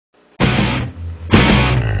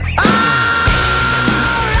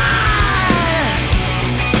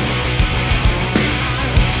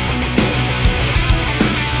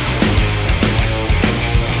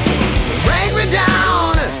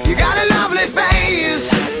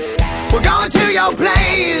your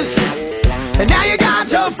place, and now you got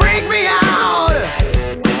to freak me out.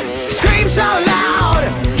 Scream so loud,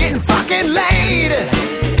 getting fucking laid.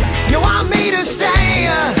 You want me to stay,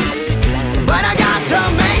 but I got to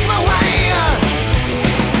make my way.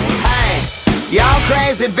 Hey, y'all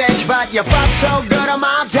crazy bitch, but you fuck so good I'm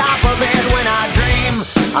on top of it when I dream.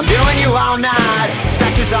 I'm doing you all night,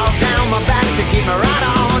 scratches all down my back to keep me right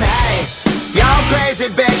on. Hey, y'all crazy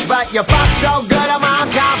bitch, but you fuck so good I'm on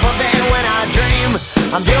top of it when I dream.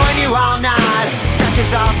 I'm doing you all night,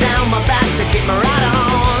 scratches all down my back to keep me right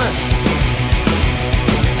on.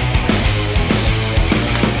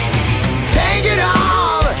 Take it on.